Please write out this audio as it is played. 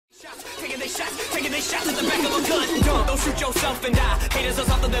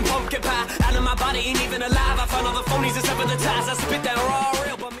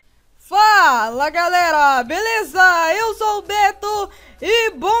Fala galera, beleza? Eu sou o Beto e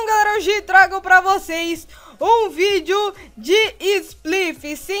bom galera, hoje trago pra vocês um vídeo de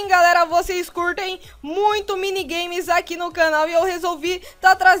Spleef. Sim galera, vocês curtem muito minigames aqui no canal e eu resolvi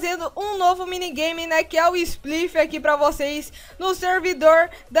tá trazendo um novo minigame, né, que é o Spleef aqui pra vocês no servidor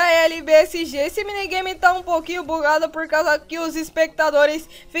da LBSG. Esse minigame tá um pouquinho bugado por causa que os espectadores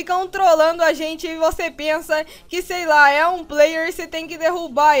ficam trollando a gente e você pensa que, sei lá, é um player e você tem que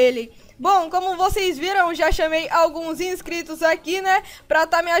derrubar ele. Bom, como vocês viram, já chamei alguns inscritos aqui, né, pra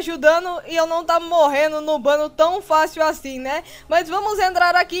tá me ajudando e eu não tá morrendo no bano tão fácil assim, né. Mas vamos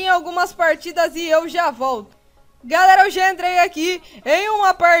entrar aqui em algumas partidas e eu já volto. Galera, eu já entrei aqui em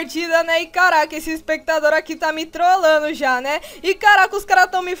uma partida, né, e caraca, esse espectador aqui tá me trollando já, né. E caraca, os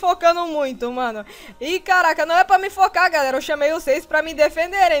caras tão me focando muito, mano. E caraca, não é pra me focar, galera, eu chamei vocês pra me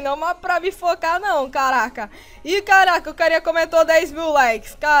defenderem, não pra me focar não, caraca. E caraca, o carinha comentou 10 mil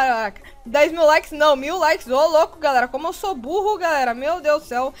likes, caraca. 10 mil likes não, 1000 likes, ô louco galera, como eu sou burro galera, meu Deus do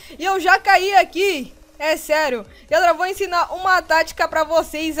céu. E eu já caí aqui, é sério. Galera, eu vou ensinar uma tática pra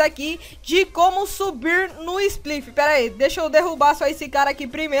vocês aqui de como subir no Spleef. Pera aí, deixa eu derrubar só esse cara aqui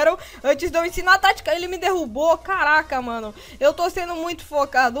primeiro, antes de eu ensinar a tática. Ele me derrubou, caraca mano, eu tô sendo muito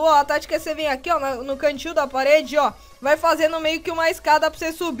focado. Ó, a tática é você vem aqui ó, no cantinho da parede ó, vai fazendo meio que uma escada pra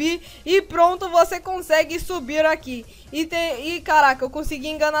você subir e pronto, você consegue subir aqui. E caraca, eu consegui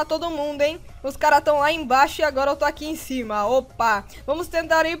enganar todo mundo, hein? Os caras estão lá embaixo e agora eu tô aqui em cima. Opa, vamos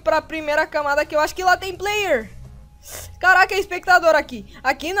tentar ir pra primeira camada que eu acho que lá tem player. Caraca, é espectador aqui.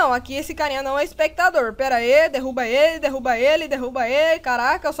 Aqui não, aqui esse carinha não é espectador. Pera aí, derruba ele, derruba ele, derruba ele.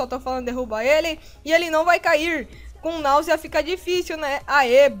 Caraca, eu só tô falando derruba ele. E ele não vai cair. Com náusea fica difícil, né?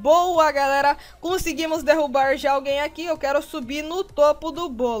 Aê, boa, galera. Conseguimos derrubar já alguém aqui. Eu quero subir no topo do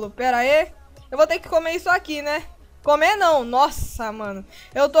bolo. Pera aí. Eu vou ter que comer isso aqui, né? Comer não. Nossa, mano.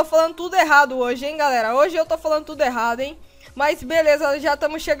 Eu tô falando tudo errado hoje, hein, galera? Hoje eu tô falando tudo errado, hein? Mas beleza, já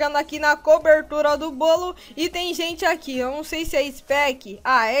estamos chegando aqui na cobertura do bolo e tem gente aqui, eu não sei se é spec.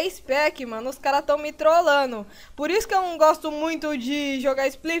 Ah, é spec, mano, os caras estão me trollando. Por isso que eu não gosto muito de jogar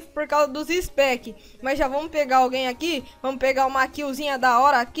Spleef, por causa dos spec. Mas já vamos pegar alguém aqui, vamos pegar uma killzinha da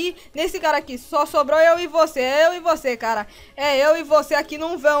hora aqui. Nesse cara aqui, só sobrou eu e você, cara. É, eu e você aqui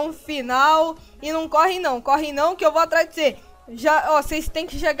não vão final e não corre não que eu vou atrás de você. Já, ó, vocês tem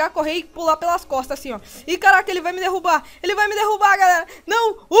que chegar, correr e pular pelas costas, assim, ó. E caraca, ele vai me derrubar, galera.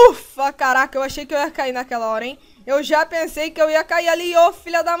 Não, ufa, caraca, eu achei que eu ia cair naquela hora, hein. Eu já pensei que eu ia cair ali, ô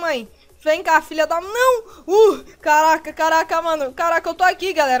filha da mãe. Vem cá, filha da... Não! Caraca, mano. Caraca, eu tô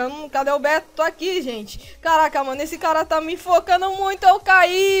aqui, galera. Cadê o Beto? Tô aqui, gente. Caraca, mano, esse cara tá me focando muito. Eu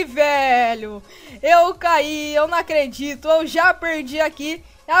caí, velho. Eu caí, eu não acredito. Eu já perdi aqui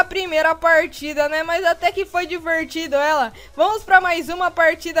a primeira partida, né? Mas até que foi divertido ela. Vamos pra mais uma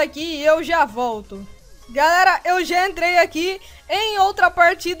partida aqui e eu já volto. Galera, eu já entrei aqui em outra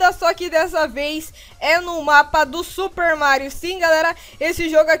partida, só que dessa vez é no mapa do Super Mario. Sim, galera, esse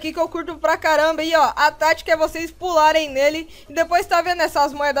jogo aqui que eu curto pra caramba. E ó, a tática é vocês pularem nele. E depois tá vendo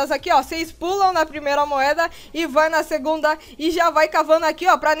essas moedas aqui, ó. Vocês pulam na primeira moeda e vai na segunda e já vai cavando aqui,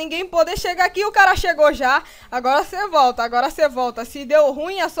 ó, pra ninguém poder chegar aqui. O cara chegou já. Agora você volta, Se deu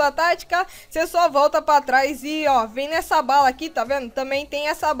ruim a sua tática, você só volta pra trás e ó, vem nessa bala aqui, tá vendo? Também tem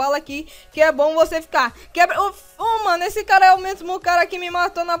essa bala aqui que é bom você ficar. Quebra... Oh, mano, esse cara é o mesmo cara que me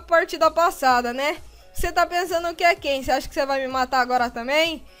matou na partida passada, né? Você tá pensando que é quem? Você acha que você vai me matar agora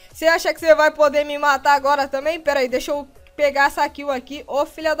também? Você acha que você vai poder me matar agora também? Pera aí, deixa eu pegar essa kill aqui. Ô,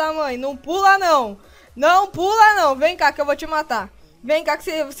 filha da mãe, não pula não. Não pula não, vem cá que eu vou te matar. Vem cá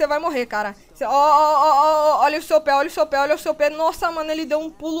que você vai morrer, cara. Olha o seu pé. Nossa, mano, ele deu um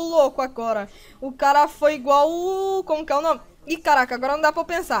pulo louco agora. O cara foi igual o... Como que é o nome? Ih, caraca, agora não dá pra eu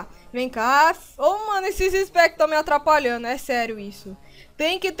pensar. Vem cá. Ô, mano, esses specs estão me atrapalhando. É sério isso.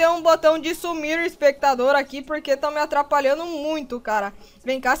 Tem que ter um botão de sumir o espectador aqui, porque estão me atrapalhando muito, cara.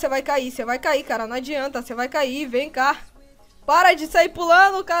 Vem cá, você vai cair, cara. Não adianta, você vai cair, vem cá. Para de sair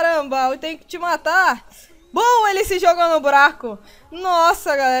pulando, caramba. Eu tenho que te matar. Bom, ele se jogou no buraco.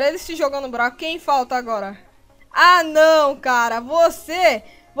 Nossa, galera, ele se jogou no buraco. Quem falta agora? Ah, não, cara.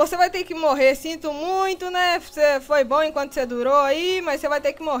 Você vai ter que morrer. Sinto muito, né? Você foi bom enquanto você durou aí, mas você vai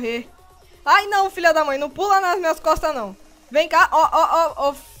ter que morrer. Ai, não, filha da mãe. Não pula nas minhas costas, não. Vem cá.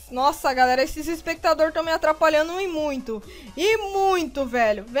 Ó. Nossa, galera, esses espectadores estão me atrapalhando e muito. E muito,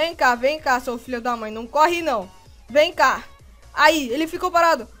 velho. Vem cá, seu filho da mãe. Não corre, não. Vem cá. Aí, ele ficou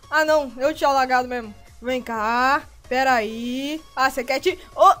parado. Ah, não. Eu tinha lagado mesmo. Vem cá. Pera aí. Ah, você quer time?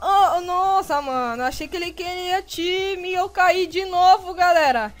 Nossa, mano. Achei que ele queria time e eu caí de novo,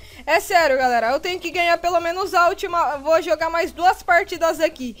 galera. É sério, galera. Eu tenho que ganhar pelo menos a última. Vou jogar mais 2 partidas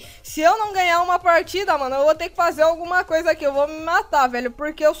aqui. Se eu não ganhar uma partida, mano, eu vou ter que fazer alguma coisa aqui. Eu vou me matar, velho.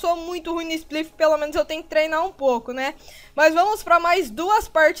 Porque eu sou muito ruim no Spleef. Pelo menos eu tenho que treinar um pouco, né? Mas vamos pra mais 2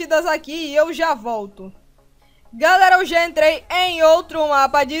 partidas aqui e eu já volto. Galera, eu já entrei em outro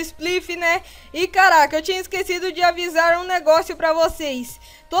mapa de Spleef, né? E caraca, eu tinha esquecido de avisar um negócio pra vocês.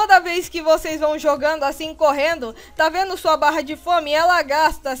 Toda vez que vocês vão jogando assim, correndo, tá vendo sua barra de fome? Ela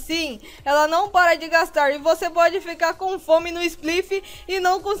gasta sim, ela não para de gastar. E você pode ficar com fome no Spleef e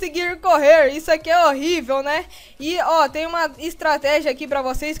não conseguir correr. Isso aqui é horrível, né? E ó, tem uma estratégia aqui pra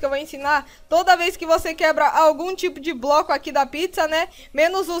vocês que eu vou ensinar. Toda vez que você quebra algum tipo de bloco aqui da pizza, né?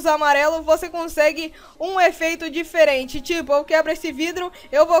 Menos os amarelos, você consegue um efeito diferente. Tipo, eu quebro esse vidro,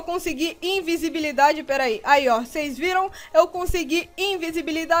 eu vou conseguir invisibilidade. Pera aí, aí ó, vocês viram? Eu consegui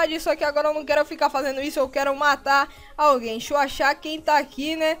invisibilidade. Só que agora eu não quero ficar fazendo isso, eu quero matar alguém. Deixa eu achar quem tá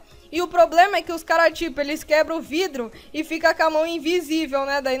aqui, né? E o problema é que os caras, tipo, eles quebram o vidro e fica com a mão invisível,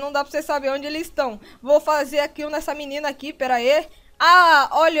 né? Daí não dá pra você saber onde eles estão. Vou fazer aqui nessa menina aqui, pera aí. Ah,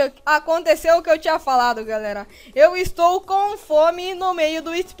 olha, aconteceu o que eu tinha falado, galera. Eu estou com fome no meio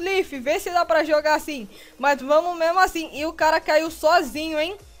do Spleef. Vê se dá pra jogar assim. Mas vamos mesmo assim. E o cara caiu sozinho,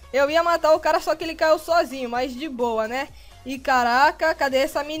 hein? Eu ia matar o cara, só que ele caiu sozinho, mas de boa, né? E caraca, cadê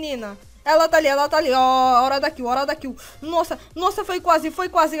essa menina? Ela tá ali, ó, hora da kill. Nossa, foi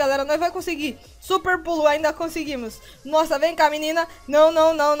quase, galera, nós vai conseguir. Super pulo, ainda conseguimos. Nossa, vem cá, menina. Não.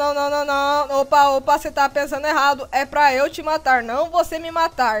 Opa, você tá pensando errado. É pra eu te matar, não você me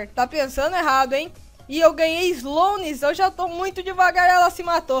matar. Tá pensando errado, hein? E eu ganhei slowness, eu já tô muito devagar, ela se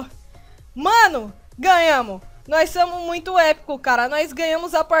matou. Mano, ganhamos. Nós somos muito épico, cara. Nós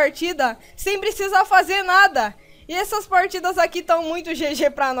ganhamos a partida sem precisar fazer nada. E essas partidas aqui estão muito GG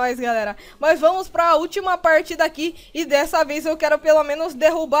pra nós, galera. Mas vamos pra última partida aqui. E dessa vez eu quero pelo menos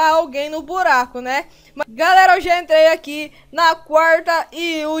derrubar alguém no buraco, né? Galera, eu já entrei aqui na 4ª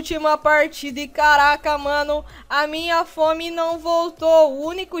e última partida. E caraca, mano, a minha fome não voltou. O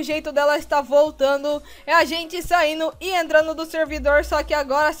único jeito dela estar voltando é a gente saindo e entrando do servidor. Só que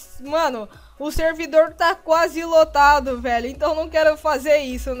agora, mano, o servidor tá quase lotado, velho. Então não quero fazer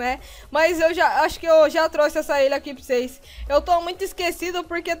isso, né? Mas eu já acho que eu já trouxe essa ilha aqui pra vocês. Eu tô muito esquecido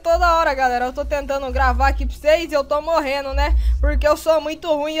porque toda hora, galera, eu tô tentando gravar aqui pra vocês e eu tô morrendo, né? Porque eu sou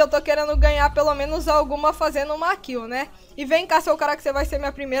muito ruim e eu tô querendo ganhar pelo menos alguma fazendo uma kill, né? E vem cá, seu cara, que você vai ser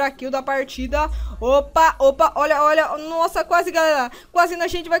minha primeira kill da partida. Opa, olha. Nossa, quase, galera. Quase a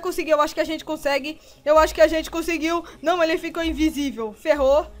gente vai conseguir. Eu acho que a gente consegue. Eu acho que a gente conseguiu. Não, ele ficou invisível.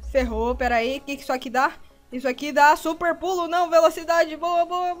 Ferrou, pera aí, o que isso aqui dá? Isso aqui dá super pulo, não, velocidade,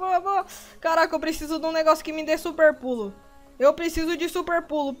 boa. Caraca, eu preciso de um negócio que me dê super pulo. Eu preciso de super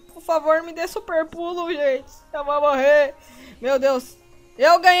pulo, por favor, me dê super pulo, gente. Eu vou morrer. Meu Deus,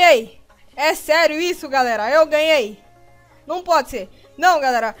 eu ganhei. É sério isso, galera, eu ganhei. Não pode ser. Não,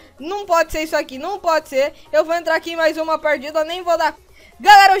 galera, não pode ser isso aqui, não pode ser. Eu vou entrar aqui em mais uma partida, nem vou dar...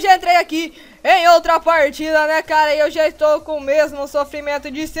 Galera, eu já entrei aqui em outra partida, né, cara? E eu já estou com o mesmo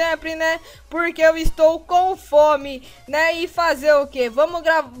sofrimento de sempre, né? Porque eu estou com fome, né? E fazer o quê? Vamos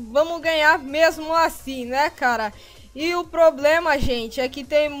ganhar mesmo assim, né, cara? E o problema, gente, é que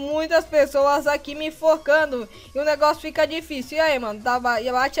tem muitas pessoas aqui me focando e o negócio fica difícil. E aí, mano? Tá,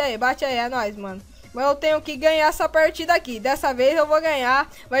 bate aí, é nóis, mano. Mas eu tenho que ganhar essa partida aqui. Dessa vez eu vou ganhar.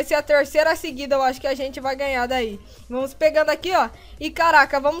 Vai ser a 3ª seguida. Eu acho que a gente vai ganhar daí. Vamos pegando aqui, ó. E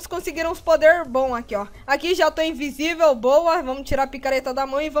caraca, vamos conseguir uns poder bom aqui, ó. Aqui já tô invisível, boa. Vamos tirar a picareta da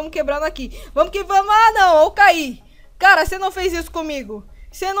mão e vamos quebrando aqui. Vamos que vamos. Ah, não, eu caí. Cara, você não fez isso comigo.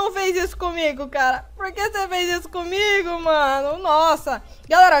 Você não fez isso comigo, cara. Por que você fez isso comigo, mano? Nossa.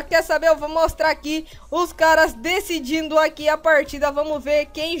 Galera, quer saber? Eu vou mostrar aqui os caras decidindo aqui a partida. Vamos ver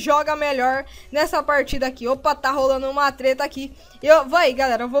quem joga melhor nessa partida aqui. Opa, tá rolando uma treta aqui. Vai,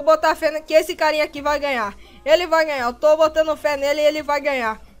 galera, eu vou botar fé que esse carinha aqui vai ganhar. Ele vai ganhar. Eu tô botando fé nele e ele vai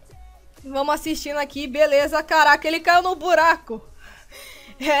ganhar. Vamos assistindo aqui, beleza. Caraca, ele caiu no buraco.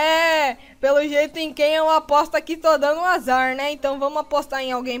 É, pelo jeito em quem eu aposto aqui tô dando um azar, né? Então vamos apostar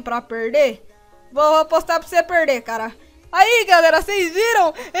em alguém pra perder? Vou apostar pra você perder, cara. Aí, galera, vocês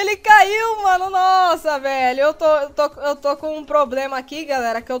viram? Ele caiu, mano. Nossa, velho. Eu tô com um problema aqui,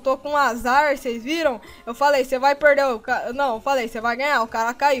 galera, que eu tô com azar, vocês viram? Eu falei, você vai perder o cara. Não, eu falei, você vai ganhar, o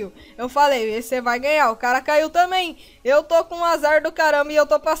cara caiu. Eu falei, você vai ganhar, o cara caiu também. Eu tô com um azar do caramba e eu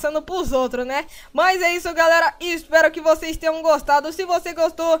tô passando pros outros, né? Mas é isso, galera. Espero que vocês tenham gostado. Se você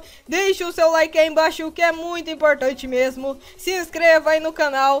gostou, deixe o seu like aí embaixo, que é muito importante mesmo. Se inscreva aí no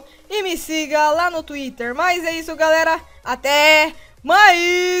canal e me siga lá no Twitter. Mas é isso, galera. Até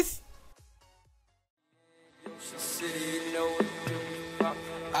mais!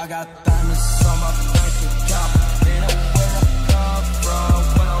 I got diamonds on my bank account.